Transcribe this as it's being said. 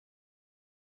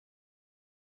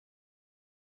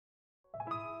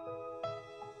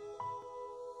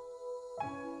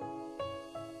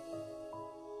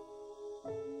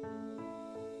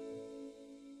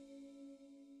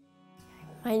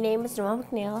My name is Noelle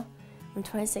McNeil. I'm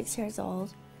 26 years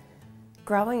old.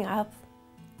 Growing up,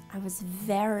 I was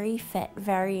very fit,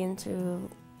 very into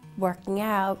working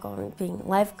out, being a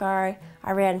lifeguard.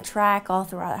 I ran track all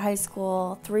throughout high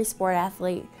school, 3-sport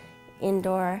athlete,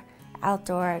 indoor,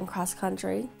 outdoor, and cross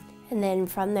country. And then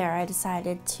from there, I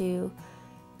decided to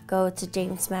go to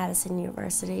James Madison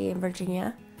University in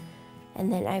Virginia.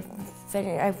 And then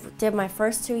I did my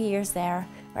first 2 years there.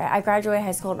 I graduated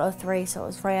high school in '03, so it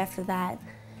was right after that.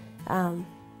 And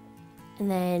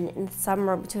then in the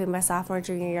summer between my sophomore and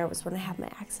junior year was when I had my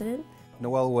accident.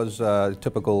 Noelle was a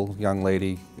typical young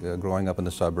lady growing up in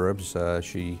the suburbs. We're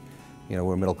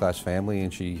a middle-class family,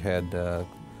 and she had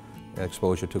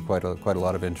exposure to quite a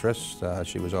lot of interests.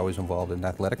 She was always involved in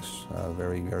athletics,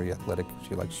 very athletic.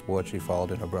 She liked sports. She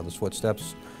followed in her brother's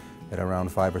footsteps. At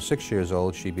around 5 or 6 years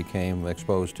old, she became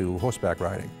exposed to horseback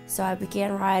riding. So I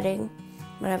began riding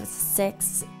when I was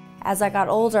 6. As I got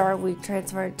older, we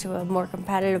transferred to a more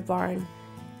competitive barn,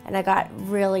 and I got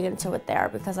really into it there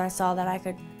because I saw that I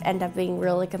could end up being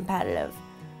really competitive.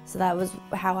 So that was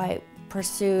how I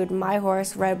pursued my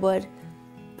horse, Redwood.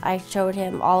 I showed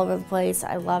him all over the place.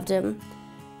 I loved him.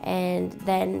 And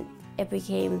then it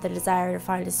became the desire to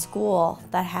find a school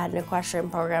that had an equestrian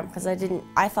program because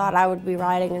I thought I would be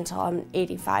riding until I'm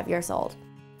 85 years old.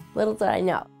 Little did I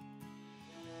know.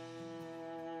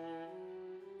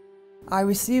 I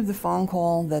received the phone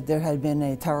call that there had been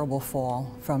a terrible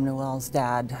fall from Noelle's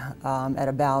dad at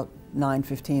about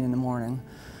 9:15 in the morning.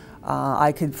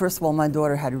 First of all, my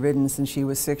daughter had ridden since she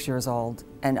was 6 years old,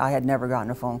 and I had never gotten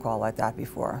a phone call like that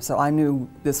before. So I knew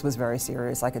this was very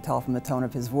serious. I could tell from the tone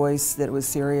of his voice that it was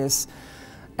serious.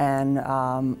 And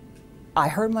I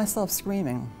heard myself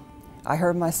screaming. I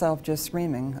heard myself just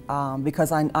screaming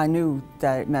because I knew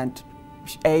that it meant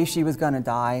A, she was going to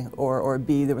die, or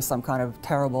B, there was some kind of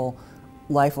terrible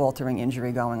life-altering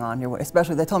injury going on here.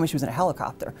 Especially, they told me she was in a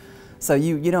helicopter. So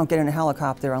you don't get in a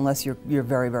helicopter unless you're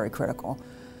very, very critical.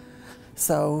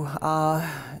 So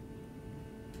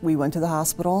we went to the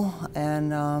hospital,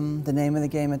 and the name of the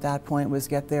game at that point was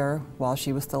get there while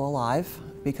she was still alive,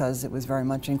 because it was very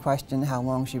much in question how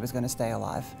long she was going to stay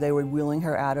alive. They were wheeling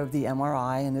her out of the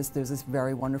MRI, and there's this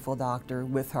very wonderful doctor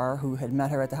with her who had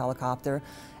met her at the helicopter,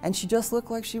 and she just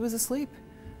looked like she was asleep.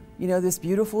 You know, this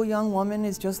beautiful young woman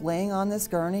is just laying on this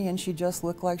gurney, and she just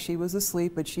looked like she was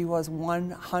asleep, but she was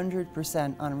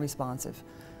 100% unresponsive.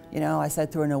 You know, I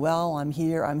said to her, Noelle, I'm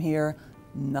here.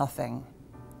 Nothing.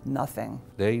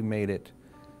 They made it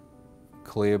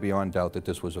clear beyond doubt that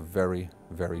this was a very,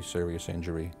 very serious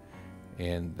injury,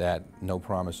 and that no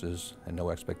promises and no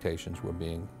expectations were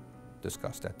being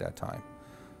discussed at that time.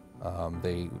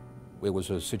 It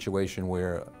was a situation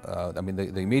where, the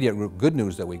immediate good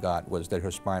news that we got was that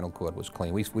her spinal cord was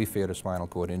clean. We feared a spinal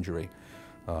cord injury.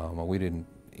 We didn't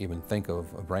even think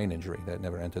of a brain injury. That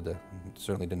never entered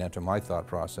certainly didn't enter my thought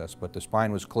process, but the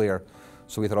spine was clear,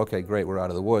 so we thought, okay, great, we're out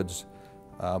of the woods.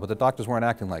 But the doctors weren't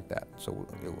acting like that. So,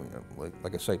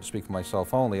 like I say, to speak for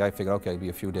myself only, I figured, okay, it'll be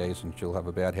a few days and she'll have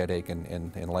a bad headache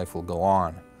and life will go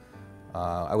on.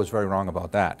 I was very wrong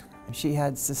about that. She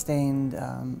had sustained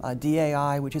a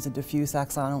DAI, which is a diffuse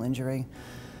axonal injury,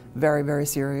 very, very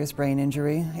serious brain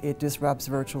injury. It disrupts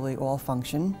virtually all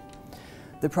function.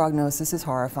 The prognosis is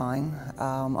horrifying.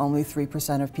 Only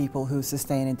 3% of people who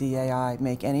sustain a DAI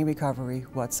make any recovery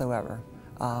whatsoever.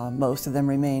 Most of them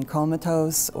remain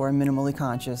comatose or minimally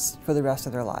conscious for the rest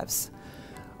of their lives.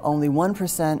 Only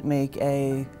 1% make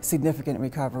a significant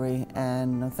recovery,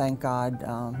 and thank God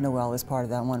Noelle is part of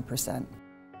that 1%.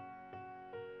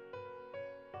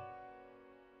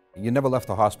 You never left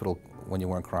the hospital when you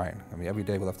weren't crying. I mean, every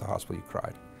day we left the hospital, you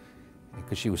cried,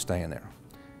 because she was staying there.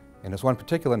 And this one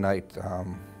particular night,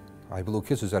 I blew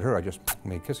kisses at her. I just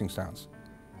made kissing sounds,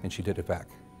 and she did it back.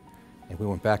 And we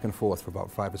went back and forth for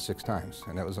about 5 or 6 times,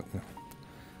 and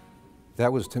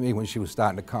that was to me when she was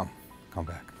starting to come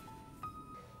back.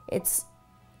 It's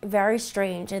very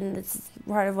strange, and this is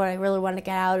part of what I really want to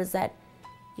get out, is that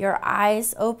your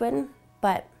eyes open,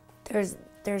 but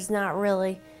there's not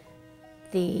really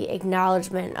the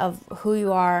acknowledgement of who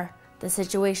you are, the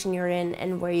situation you're in,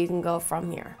 and where you can go from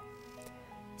here.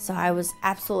 So I was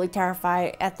absolutely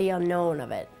terrified at the unknown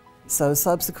of it. So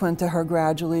subsequent to her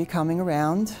gradually coming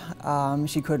around,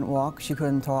 she couldn't walk, she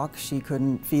couldn't talk, she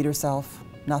couldn't feed herself,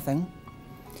 nothing.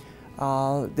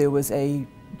 There was a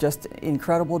just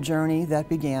incredible journey that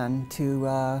began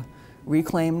to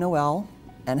reclaim Noelle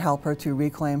and help her to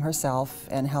reclaim herself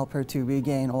and help her to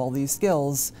regain all these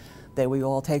skills that we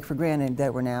all take for granted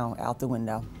that were now out the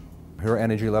window. Her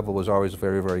energy level was always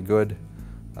very, very good.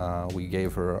 We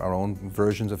gave her our own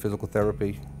versions of physical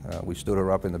therapy. We stood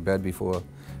her up in the bed before,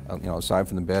 aside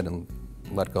from the bed, and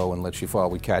let go and let she fall.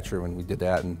 We'd catch her, and we did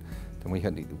that, and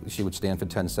then she would stand for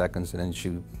 10 seconds, and then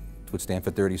she would stand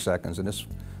for 30 seconds, and this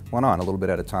went on a little bit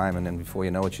at a time, and then before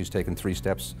you know it, she's taken 3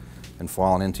 steps and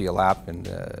fallen into your lap, and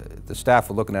the staff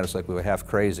were looking at us like we were half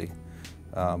crazy.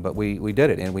 But we did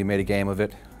it, and we made a game of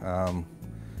it.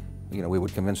 You know, we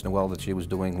would convince Noelle that she was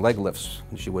doing leg lifts,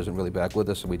 and she wasn't really back with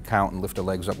us, and we'd count and lift her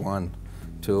legs up 1,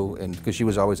 2, and because she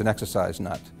was always an exercise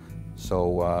nut.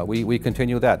 So we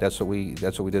continue that. That's what we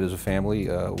did as a family.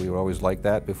 We were always like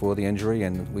that before the injury,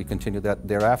 and we continued that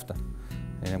thereafter.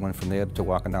 And it went from there to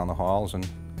walking down the halls, and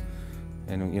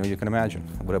you know, you can imagine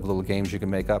whatever little games you can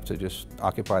make up to just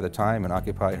occupy the time and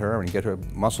occupy her and get her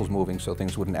muscles moving so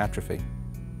things wouldn't atrophy.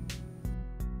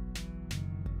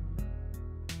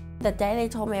 The day they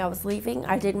told me I was leaving,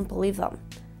 I didn't believe them.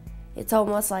 It's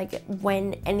almost like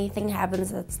when anything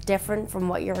happens that's different from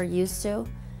what you're used to,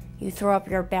 you throw up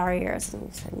your barriers and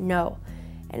you say no.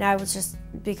 And I was just,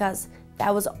 because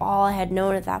that was all I had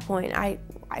known at that point, I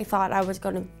thought I was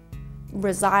going to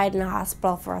reside in a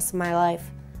hospital for the rest of my life.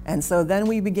 And so then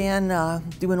we began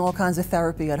doing all kinds of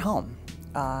therapy at home.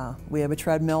 We have a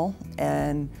treadmill,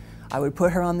 and I would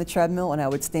put her on the treadmill and I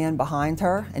would stand behind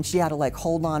her, and she had to like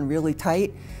hold on really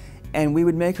tight, and we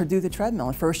would make her do the treadmill.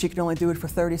 And first she could only do it for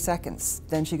 30 seconds,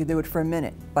 then she could do it for a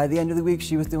minute. By the end of the week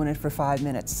she was doing it for 5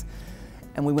 minutes.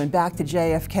 And we went back to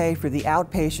JFK for the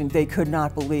outpatient. They could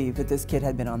not believe that this kid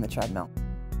had been on the treadmill.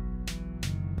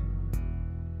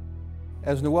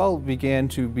 As Noelle began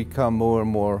to become more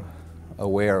and more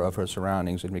aware of her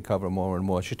surroundings and recover more and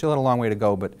more, she still had a long way to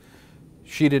go, but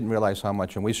she didn't realize how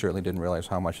much, and we certainly didn't realize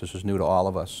how much this was new to all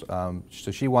of us.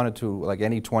 So she wanted to, like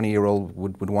any 20-year-old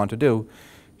would want to do,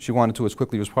 she wanted to, as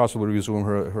quickly as possible, resume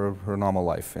her normal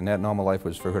life, and that normal life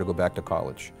was for her to go back to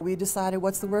college. We decided,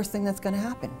 what's the worst thing that's going to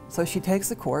happen? So she takes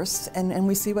the course, and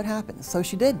we see what happens. So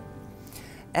she did.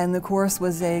 And the course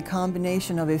was a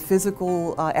combination of a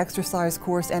physical exercise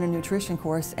course and a nutrition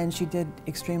course, and she did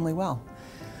extremely well.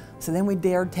 So then we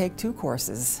dared take 2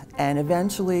 courses, and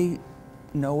eventually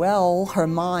Noelle, her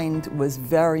mind was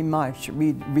very much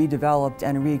redeveloped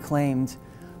and reclaimed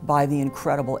by the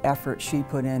incredible effort she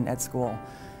put in at school.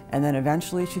 And then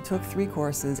eventually she took 3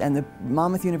 courses, and the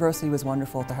Monmouth University was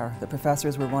wonderful to her. The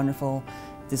professors were wonderful,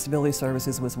 disability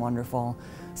services was wonderful.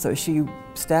 So she,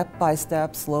 step by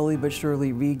step, slowly but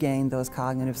surely regained those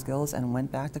cognitive skills and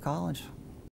went back to college.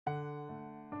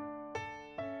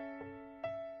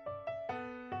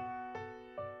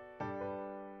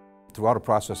 Throughout a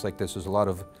process like this, there's a lot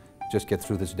of just get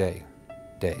through this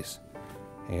days.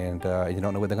 And you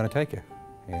don't know where they're going to take you.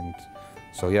 And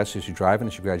so yes, she's driving,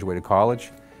 she graduated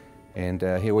college. And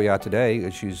here we are today.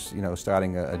 She's, you know,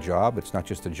 starting a job. It's not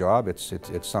just a job. It's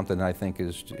something I think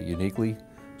is uniquely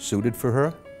suited for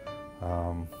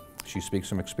her. She speaks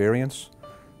from experience.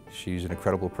 She's an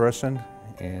incredible person,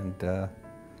 and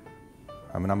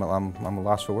I mean, I'm a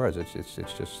loss for words. It's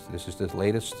just, this is the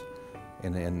latest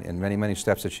in many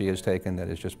steps that she has taken that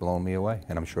has just blown me away,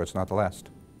 and I'm sure it's not the last.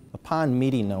 Upon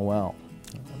meeting Noelle,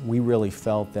 we really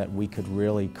felt that we could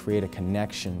really create a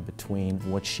connection between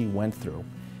what she went through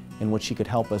and what she could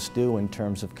help us do in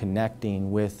terms of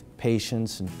connecting with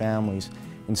patients and families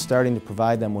and starting to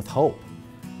provide them with hope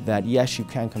that yes, you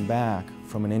can come back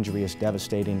from an injury as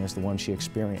devastating as the one she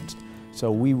experienced.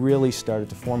 So we really started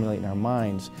to formulate in our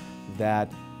minds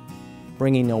that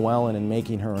bringing Noelle in and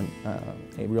making her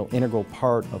a real integral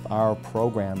part of our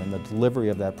program and the delivery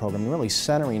of that program, and really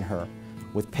centering her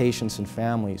with patients and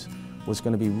families, was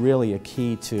going to be really a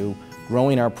key to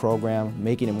growing our program,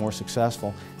 making it more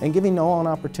successful, and giving Noelle an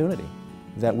opportunity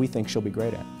that we think she'll be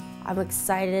great at. I'm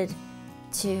excited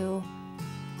to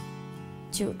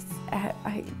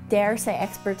I dare say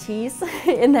expertise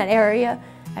in that area.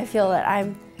 I feel that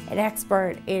I'm an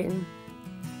expert in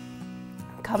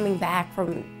coming back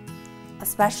from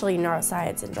especially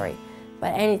neuroscience injury, but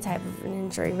any type of an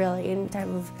injury really, any type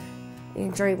of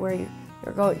injury where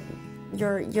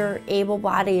your able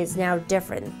body is now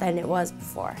different than it was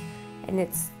before. And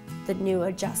it's the new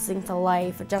adjusting to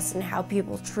life, adjusting how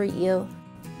people treat you.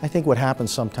 I think what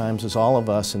happens sometimes is all of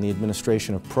us in the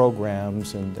administration of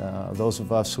programs and those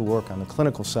of us who work on the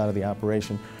clinical side of the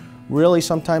operation really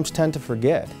sometimes tend to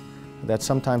forget that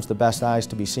sometimes the best eyes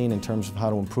to be seen in terms of how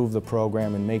to improve the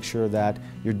program and make sure that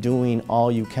you're doing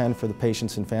all you can for the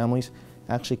patients and families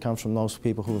actually comes from those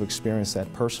people who have experienced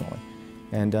that personally.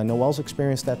 And Noelle's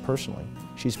experienced that personally.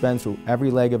 She's been through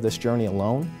every leg of this journey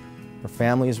alone. Her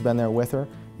family has been there with her,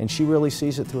 and she really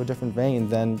sees it through a different vein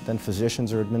than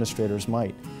physicians or administrators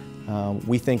might.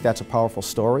 We think that's a powerful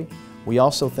story. We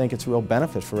also think it's a real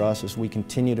benefit for us as we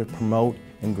continue to promote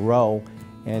and grow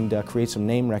and create some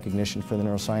name recognition for the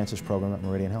neurosciences program at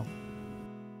Meridian Health.